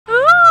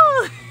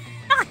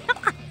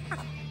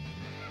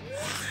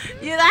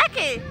You like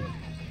it?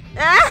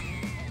 Yeah?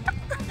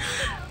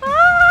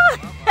 Oh.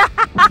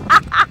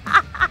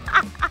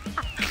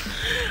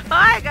 Oh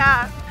my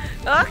god.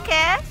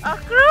 Okay.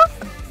 Okru,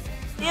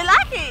 you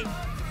like it?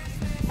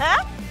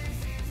 Huh?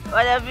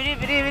 What a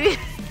very.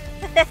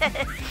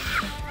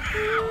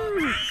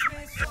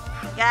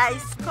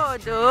 Guys, cold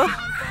though.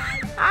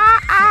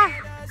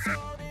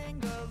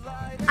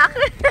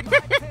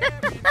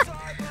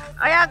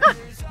 Oh yeah, go.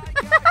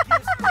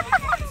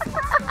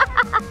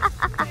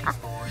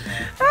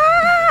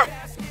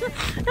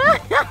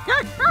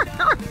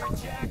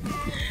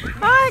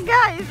 Oh my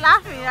god, he's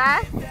laughing,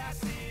 right?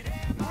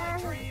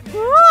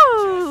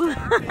 Woo!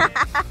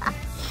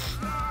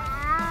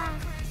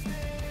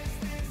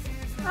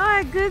 Oh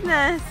my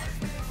goodness.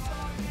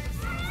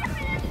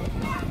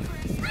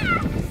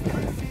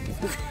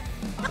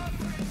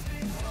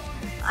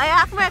 Oh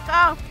yeah,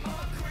 come.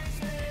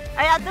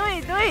 Oh yeah, do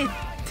it.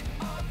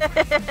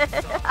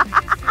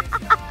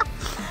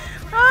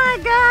 Oh my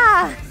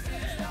god.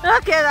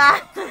 Look at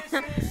that.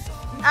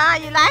 Ah,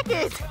 you like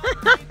it?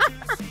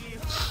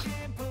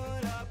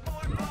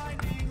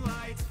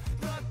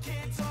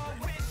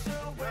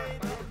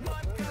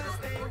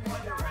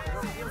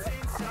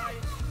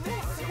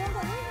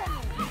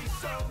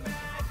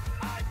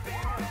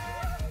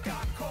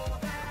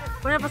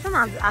 When a person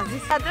has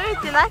this, I do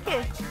it, you like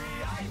it?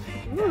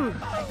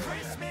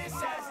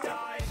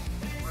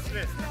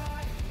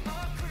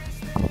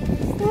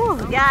 Ooh,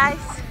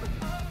 guys,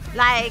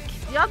 like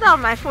the other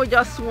on my phone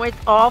just went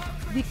off.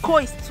 The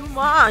cold is too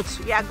much.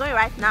 We are going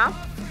right now.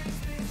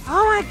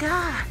 Oh my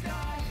god,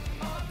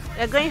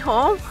 we're going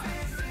home.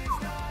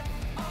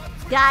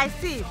 Guys,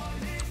 see,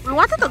 we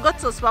wanted to go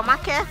to the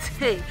supermarket.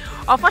 Hey,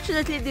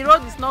 unfortunately the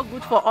road is not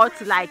good for us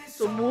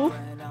to move.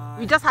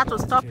 We just had to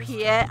stop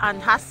here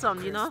and have some,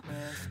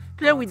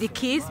 play with the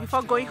kids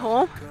before going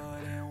home.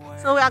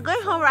 So we are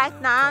going home right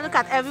now. Look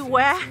at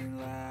everywhere.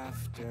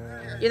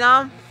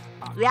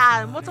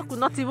 Yeah, motor could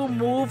not even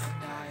move.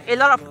 A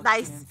lot of that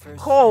is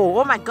cold.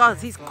 Oh my god,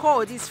 it's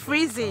cold, it's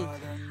freezing,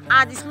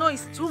 and the snow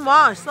is too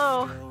much,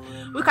 so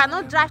we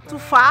cannot drive too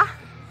far.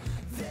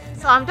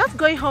 So I'm just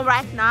going home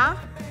right now.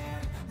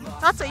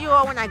 Talk to you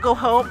all when I go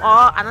home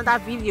or another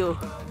video.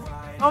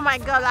 Oh my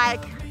god,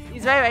 like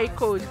it's very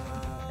cold.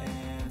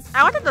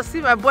 I wanted to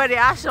see my boy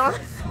reaction.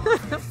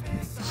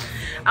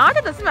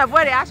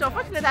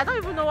 Unfortunately, I don't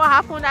even know what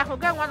happened. I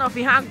forgot one of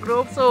the hand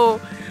gloves,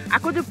 so I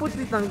couldn't put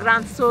it on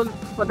ground for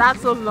that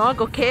so long.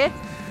 Okay,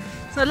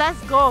 so let's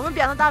go.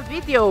 Maybe another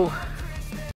video.